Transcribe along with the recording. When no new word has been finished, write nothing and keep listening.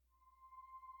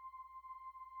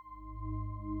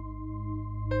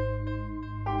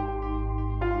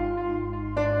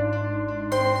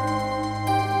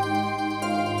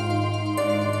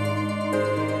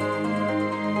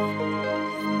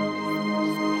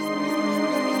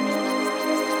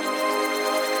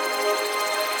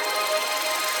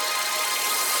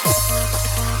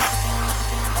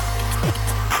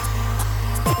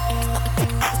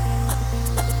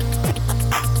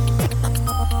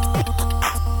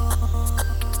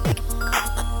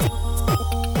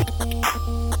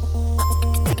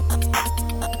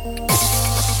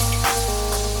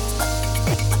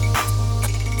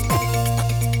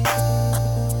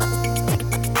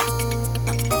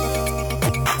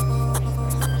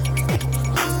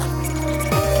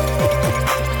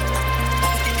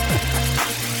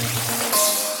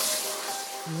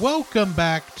Welcome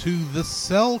back to the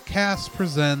Cellcast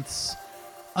Presents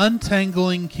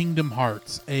Untangling Kingdom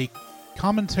Hearts, a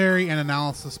commentary and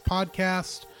analysis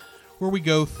podcast where we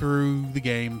go through the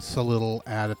games a little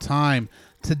at a time.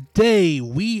 Today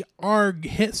we are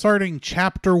starting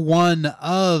Chapter 1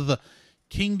 of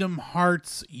Kingdom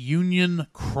Hearts Union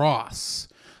Cross.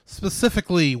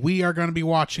 Specifically, we are going to be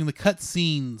watching the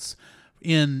cutscenes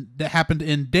that happened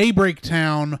in Daybreak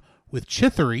Town with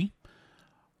Chirithy,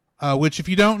 which, if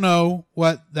you don't know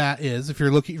what that is, if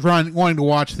you're wanting to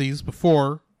watch these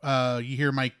before you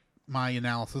hear my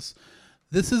analysis,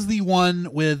 this is the one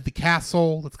with the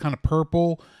castle that's kind of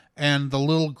purple and the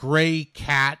little gray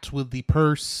cat with the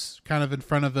purse kind of in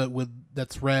front of it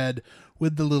that's red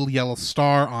with the little yellow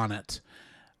star on it.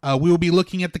 We will be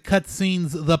looking at the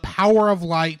cutscenes The Power of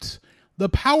Light, The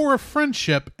Power of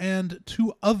Friendship, and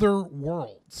Two Other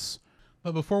Worlds.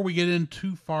 But before we get in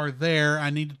too far there, I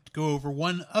need to go over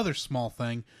one other small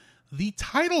thing. The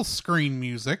title screen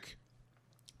music,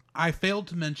 I failed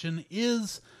to mention,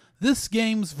 is this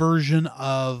game's version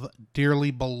of Dearly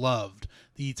Beloved,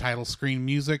 the title screen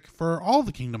music for all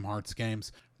the Kingdom Hearts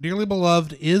games. Dearly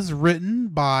Beloved is written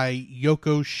by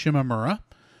Yoko Shimomura,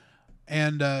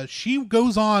 and she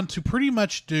goes on to pretty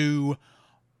much do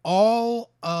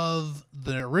all of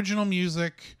the original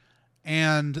music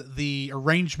and the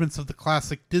arrangements of the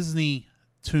classic Disney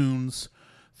tunes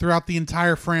throughout the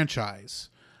entire franchise,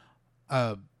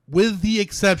 with the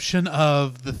exception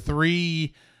of the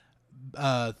three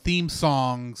theme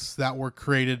songs that were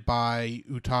created by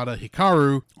Utada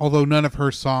Hikaru, although none of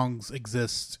her songs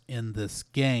exist in this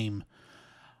game.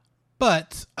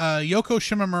 But Yoko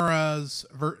Shimomura's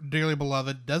Dearly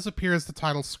Beloved does appear as the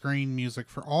title screen music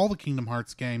for all the Kingdom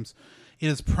Hearts games. It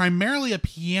is primarily a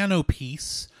piano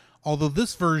piece, although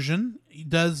this version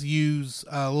does use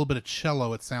a little bit of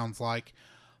cello, it sounds like.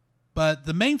 But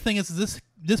the main thing is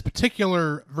this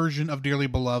particular version of Dearly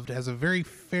Beloved has a very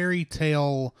fairy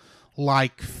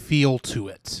tale-like feel to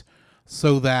it.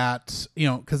 So that,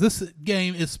 because this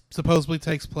game supposedly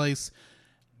takes place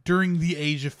during the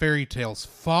age of fairy tales,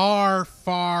 far,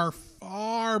 far,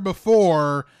 far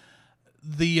before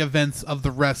the events of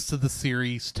the rest of the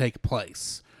series take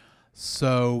place.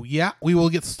 So, yeah, we will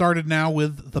get started now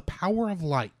with The Power of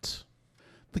Light.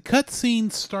 The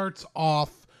cutscene starts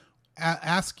off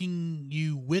asking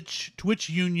you to which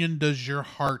union does your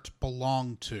heart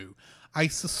belong to. I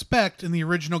suspect in the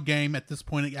original game, at this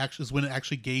point, is when it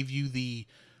actually gave you the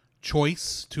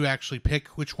choice to actually pick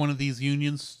which one of these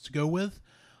unions to go with.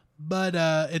 But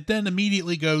it then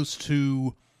immediately goes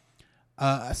to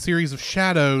a series of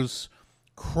shadows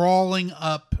crawling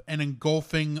up and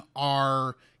engulfing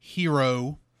our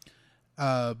hero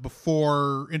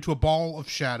into a ball of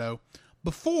shadow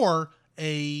before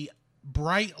a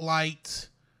bright light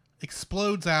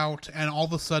explodes out, and all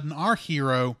of a sudden our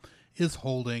hero is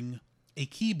holding a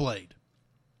Keyblade.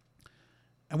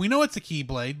 And we know it's a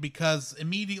Keyblade because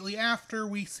immediately after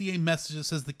we see a message that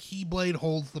says the Keyblade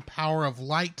holds the power of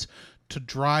light to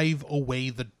drive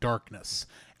away the darkness.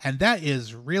 And that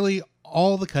is really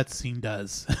all the cutscene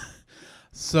does.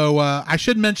 So I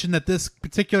should mention that this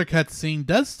particular cutscene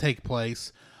does take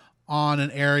place on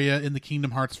an area in the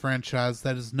Kingdom Hearts franchise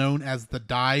that is known as the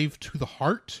Dive to the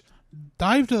Heart.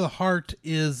 Dive to the Heart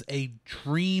is a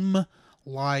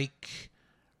dream-like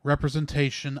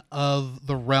representation of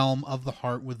the realm of the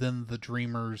heart within the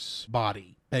dreamer's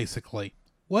body, basically.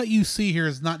 What you see here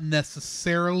is not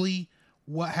necessarily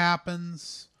what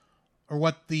happens or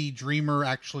what the dreamer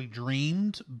actually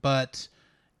dreamed, but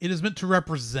it is meant to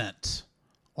represent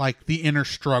like the inner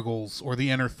struggles or the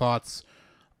inner thoughts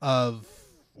of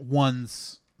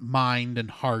one's mind and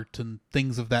heart and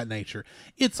things of that nature.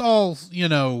 It's all,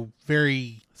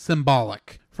 very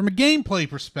symbolic. From a gameplay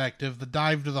perspective, the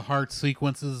Dive to the Heart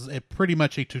sequence is pretty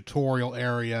much a tutorial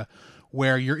area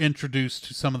where you're introduced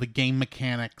to some of the game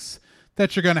mechanics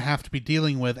that you're going to have to be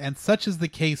dealing with, and such is the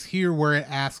case here where it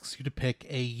asks you to pick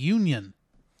a union.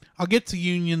 I'll get to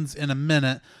unions in a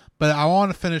minute, but I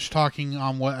want to finish talking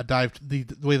on what the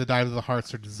way the Dive to the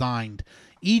Hearts are designed.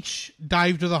 Each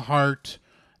Dive to the Heart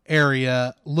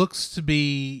area looks to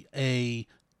be a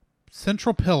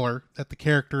central pillar that the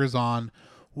character is on,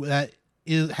 that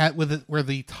is where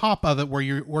the top of it,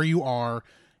 where you are,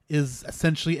 is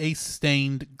essentially a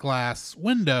stained glass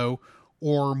window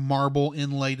or marble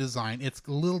inlay design. It's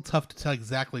a little tough to tell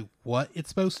exactly what it's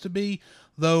supposed to be,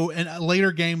 though in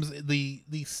later games the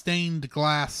stained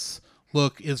glass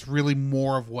look is really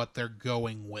more of what they're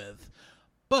going with.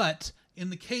 But in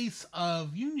the case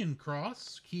of Union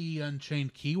Cross, Key,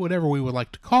 Unchained Key, whatever we would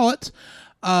like to call it,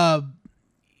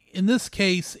 in this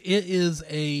case it is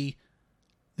a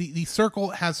The circle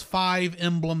has 5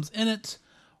 emblems in it,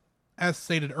 as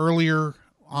stated earlier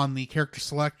on the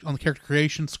character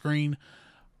creation screen,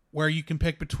 where you can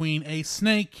pick between a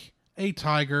snake, a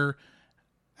tiger,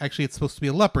 actually it's supposed to be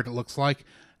a leopard it looks like,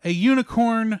 a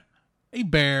unicorn, a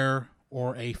bear,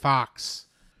 or a fox.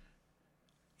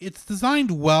 It's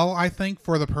designed well, I think,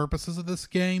 for the purposes of this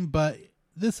game, but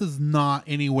this is not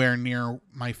anywhere near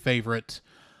my favorite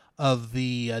of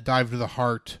the Dive to the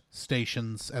Heart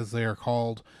stations, as they are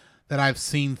called, that I've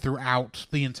seen throughout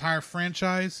the entire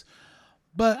franchise.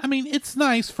 But, I mean, it's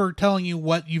nice for telling you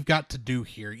what you've got to do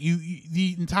here.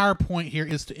 The entire point here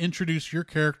is to introduce your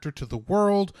character to the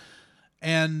world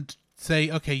and say,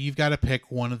 okay, you've got to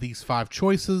pick one of these 5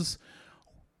 choices.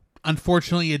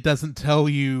 Unfortunately, it doesn't tell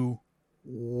you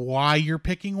why you're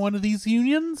picking one of these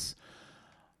unions.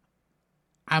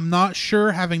 I'm not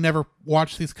sure, having never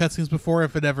watched these cutscenes before,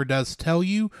 if it ever does tell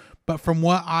you, but from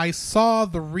what I saw,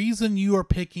 the reason you are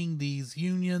picking these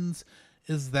unions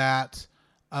is that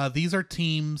these are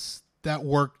teams that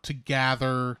work to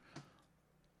gather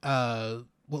what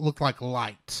looked like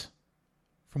light,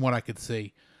 from what I could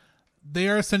see. They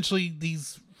are essentially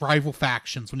these rival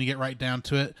factions when you get right down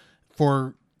to it,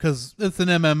 because it's an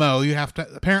MMO. You have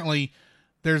to, apparently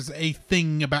there's a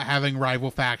thing about having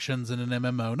rival factions in an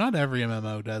MMO. Not every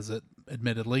MMO does it,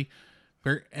 admittedly.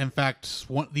 In fact,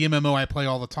 the MMO I play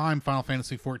all the time, Final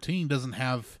Fantasy XIV, doesn't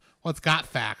have... Well, it's got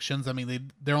factions. I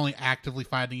mean, they're only actively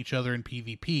fighting each other in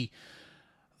PvP.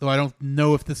 Though I don't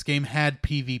know if this game had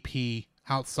PvP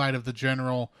outside of the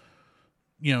general,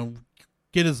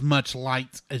 get as much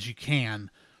light as you can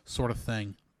sort of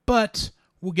thing. But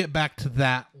we'll get back to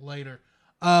that later.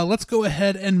 Let's go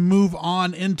ahead and move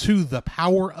on into the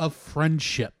power of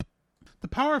friendship. The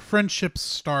power of friendship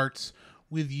starts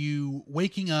with you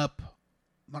waking up,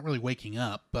 not really waking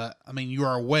up, but I mean, you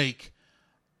are awake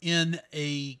in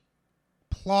a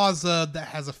plaza that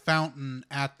has a fountain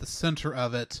at the center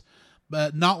of it.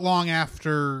 But not long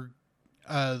after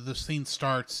the scene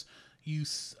starts,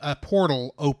 a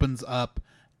portal opens up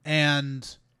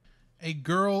and a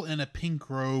girl in a pink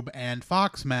robe and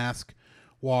fox mask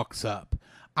walks up.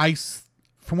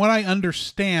 From what I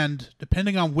understand,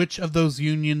 depending on which of those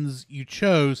unions you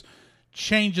chose,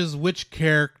 changes which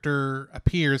character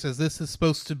appears, as this is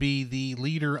supposed to be the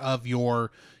leader of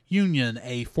your union,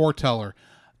 a foreteller.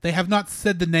 They have not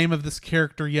said the name of this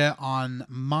character yet on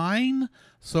mine,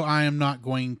 so I am not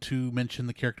going to mention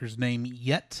the character's name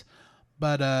yet.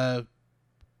 But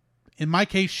in my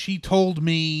case, she told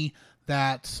me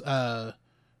that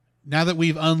now that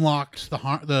we've unlocked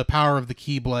the power of the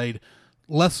Keyblade,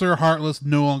 lesser Heartless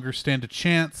no longer stand a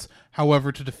chance.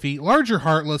 However, to defeat larger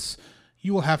Heartless,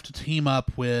 you will have to team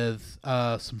up with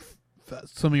some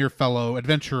of your fellow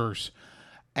adventurers.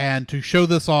 And to show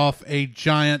this off, a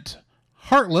giant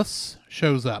Heartless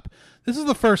shows up. This is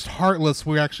the first Heartless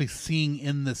we're actually seeing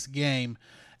in this game,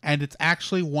 and it's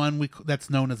actually one that's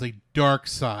known as a dark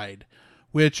side,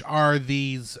 which are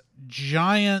these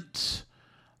giant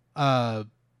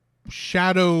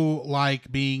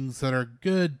shadow-like beings that are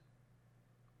good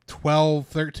 12,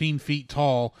 13 feet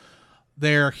tall.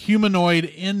 They're humanoid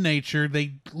in nature.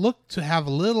 They look to have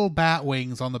little bat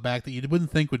wings on the back that you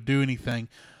wouldn't think would do anything.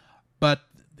 But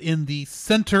in the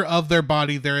center of their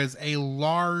body, there is a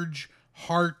large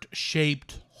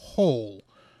heart-shaped hole.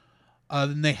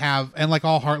 And like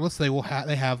all Heartless,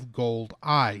 they have gold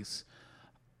eyes.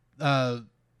 The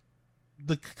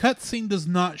cutscene does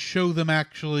not show them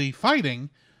actually fighting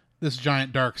this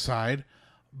giant dark side,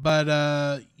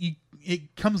 but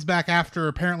it comes back after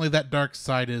apparently that dark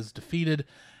side is defeated,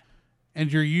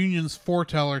 and your union's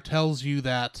foreteller tells you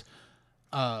that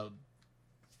while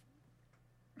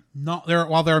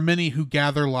there are many who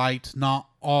gather light, not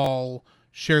all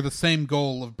share the same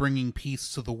goal of bringing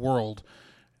peace to the world,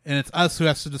 and it's us who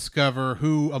has to discover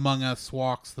who among us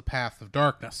walks the path of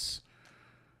darkness.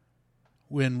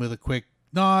 When, with a quick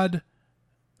nod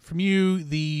from you,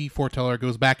 the foreteller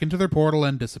goes back into their portal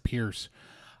and disappears.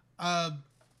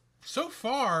 So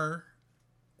far,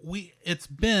 it's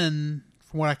been,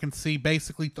 from what I can see,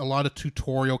 basically a lot of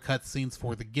tutorial cutscenes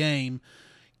for the game,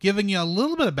 giving you a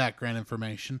little bit of background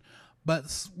information,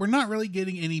 but we're not really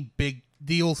getting any big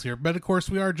deals here. But of course,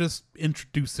 we are just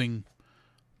introducing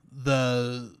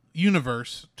the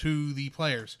universe to the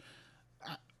players.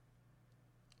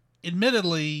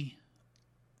 Admittedly,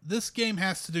 this game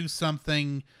has to do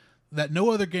something that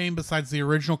no other game besides the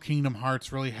original Kingdom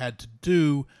Hearts really had to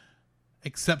do,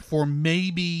 except for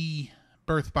maybe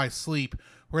Birth by Sleep,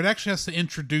 where it actually has to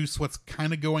introduce what's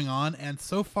kind of going on, and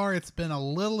so far it's been a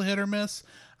little hit or miss.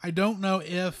 I don't know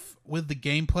if with the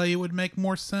gameplay it would make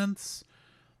more sense,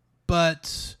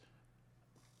 but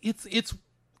it's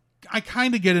I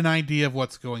kind of get an idea of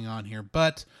what's going on here,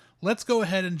 but let's go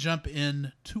ahead and jump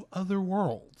in to Other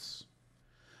Worlds.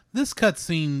 This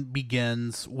cutscene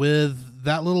begins with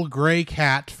that little gray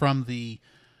cat from the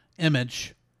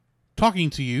image talking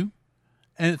to you,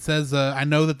 and it says, I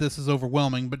know that this is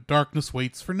overwhelming, but darkness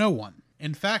waits for no one.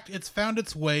 In fact, it's found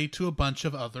its way to a bunch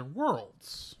of other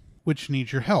worlds, which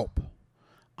need your help.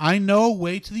 I know a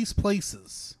way to these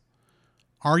places.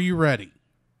 Are you ready?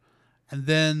 And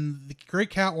then the gray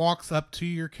cat walks up to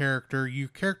your character. Your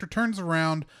character turns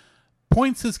around,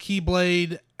 points his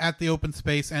keyblade at the open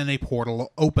space, and a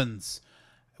portal opens.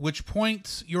 At which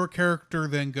point, your character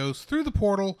then goes through the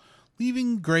portal,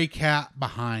 leaving gray cat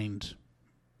behind.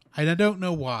 I don't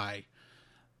know why.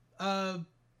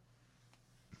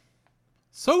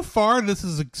 So far, this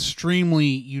is extremely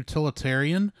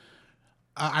utilitarian.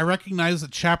 I recognize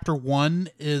that Chapter 1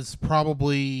 is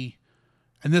probably...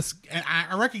 And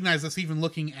I recognize this even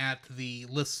looking at the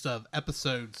list of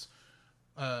episodes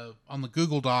on the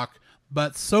Google Doc,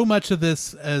 but so much of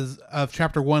this of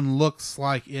Chapter 1 looks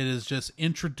like it is just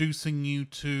introducing you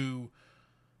to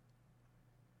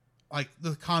like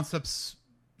the concepts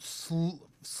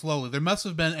slowly. There must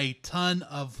have been a ton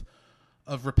of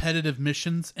repetitive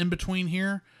missions in between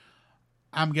here.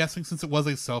 I'm guessing since it was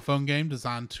a cell phone game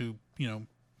designed to,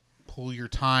 pull your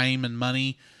time and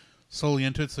money solely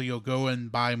into it, so you'll go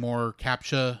and buy more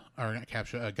gotcha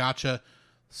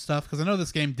stuff, because I know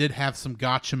this game did have some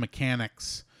gotcha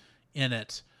mechanics in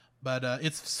it, but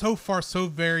it's so far so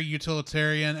very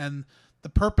utilitarian, and the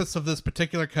purpose of this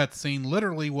particular cutscene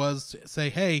literally was to say,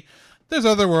 hey, there's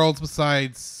other worlds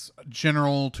besides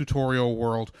general tutorial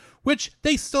world, which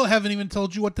they still haven't even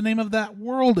told you what the name of that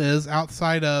world is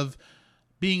outside of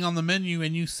being on the menu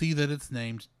and you see that it's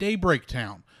named Daybreak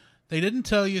Town. They didn't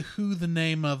tell you who the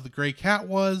name of the gray cat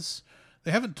was.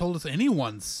 They haven't told us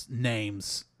anyone's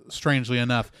names, strangely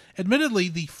enough. Admittedly,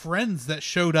 the friends that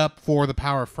showed up for the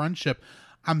Power of Friendship,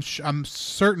 I'm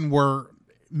certain were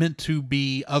meant to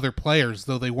be other players,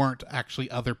 though they weren't actually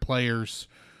other players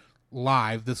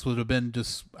live. This would have been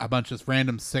just a bunch of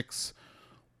random 6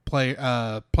 player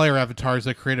avatars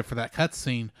they created for that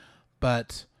cutscene.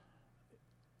 But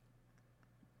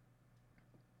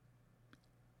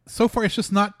so far, it's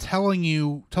just not telling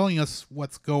us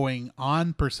what's going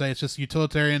on per se. It's just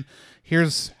utilitarian.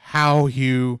 Here's how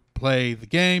you play the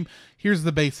game. Here's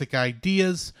the basic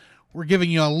ideas. We're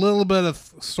giving you a little bit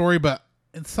of story, but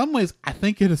in some ways, I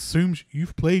think it assumes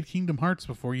you've played Kingdom Hearts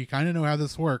before. You kind of know how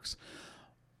this works.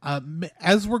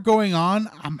 As we're going on,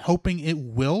 I'm hoping it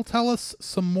will tell us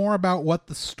some more about what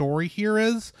the story here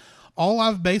is. All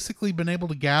I've basically been able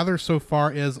to gather so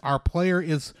far is our player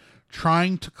is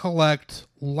trying to collect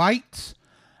light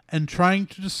and trying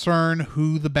to discern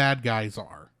who the bad guys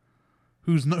are.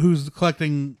 Who's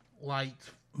collecting light,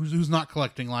 who's not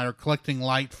collecting light, or collecting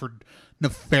light for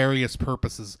nefarious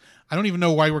purposes. I don't even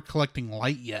know why we're collecting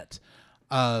light yet.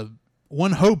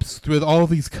 One hopes with all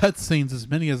these cutscenes, as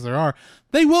many as there are,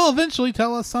 they will eventually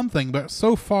tell us something, but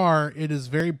so far it is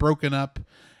very broken up,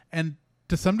 and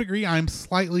to some degree I'm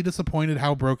slightly disappointed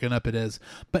how broken up it is.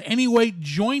 But anyway,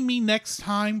 join me next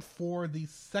time for the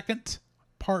second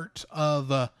part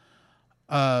of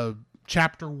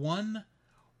Chapter 1,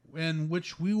 in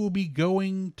which we will be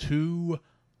going to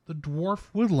the Dwarf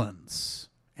Woodlands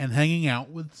and hanging out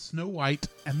with Snow White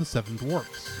and the 7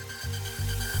 Dwarfs.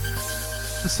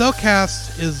 The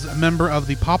Cellcast is a member of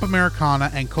the Pop Americana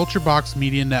and Culture Box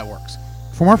media networks.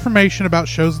 For more information about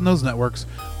shows in those networks,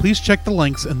 please check the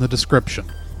links in the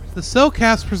description. The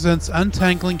Cellcast presents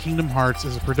Untangling Kingdom Hearts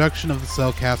as a production of the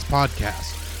Cellcast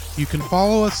podcast. You can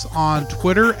follow us on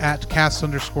Twitter at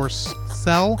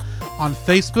cast_cell, on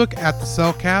Facebook at the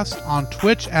Cellcast, on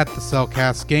Twitch at the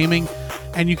Cellcast Gaming,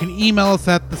 and you can email us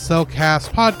at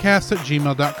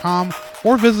thecellcastpodcast@gmail.com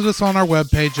or visit us on our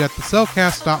webpage at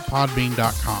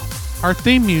thecellcast.podbean.com. Our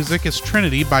theme music is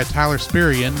Trinity by Tyler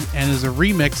Spirian and is a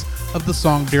remix of the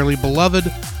song Dearly Beloved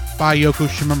by Yoko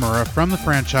Shimomura from the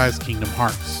franchise Kingdom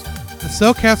Hearts. The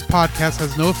Cellcast podcast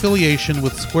has no affiliation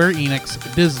with Square Enix,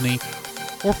 Disney,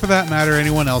 or for that matter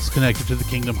anyone else connected to the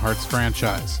Kingdom Hearts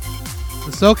franchise.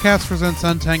 The Cellcast Presents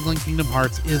Untangling Kingdom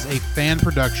Hearts is a fan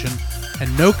production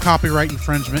and no copyright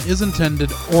infringement is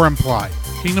intended or implied.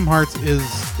 Kingdom Hearts is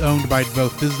owned by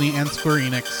both Disney and Square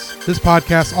Enix. This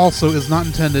podcast also is not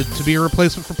intended to be a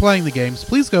replacement for playing the games.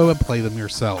 Please go and play them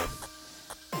yourself.